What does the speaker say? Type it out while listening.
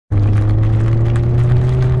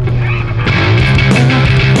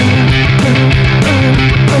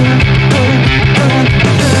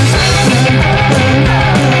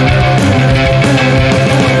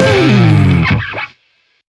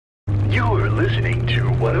listening to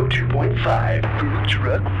 102.5 Food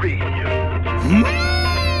Truck Radio.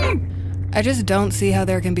 I just don't see how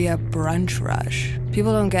there can be a brunch rush.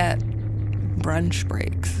 People don't get brunch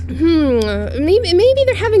breaks. Maybe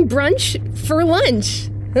they're having brunch for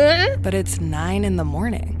lunch. Huh? But it's 9 in the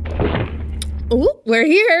morning. Ooh, we're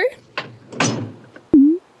here.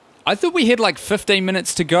 I thought we had like 15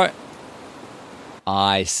 minutes to go.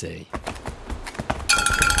 I see.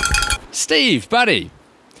 Steve, buddy,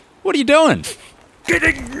 what are you doing?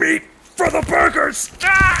 Getting meat for the burgers!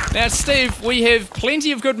 Ah! Now, Steve, we have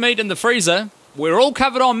plenty of good meat in the freezer. We're all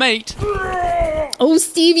covered on meat. Oh,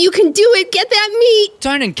 Steve, you can do it. Get that meat.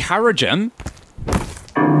 Don't encourage him.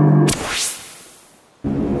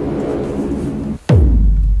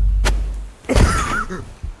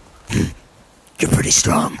 You're pretty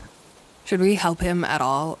strong. Should we help him at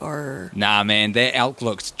all, or... Nah, man, that elk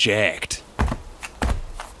looks jacked.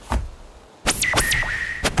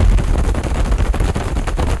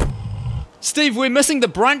 Steve, we're missing the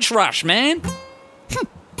brunch rush, man.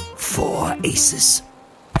 4 aces.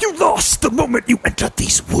 You lost the moment you entered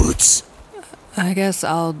these woods. I guess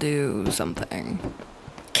I'll do something.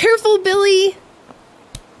 Careful, Billy.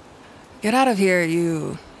 Get out of here,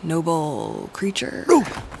 you noble creature. No.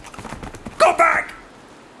 Go back!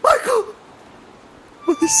 Michael!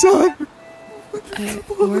 My son!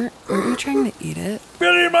 Weren't you trying to eat it?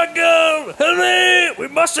 Billy, my girl! Hurry! We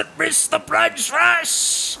mustn't miss the brunch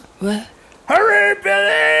rush! What? Hurry,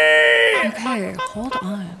 Billy! Okay, hold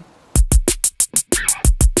on.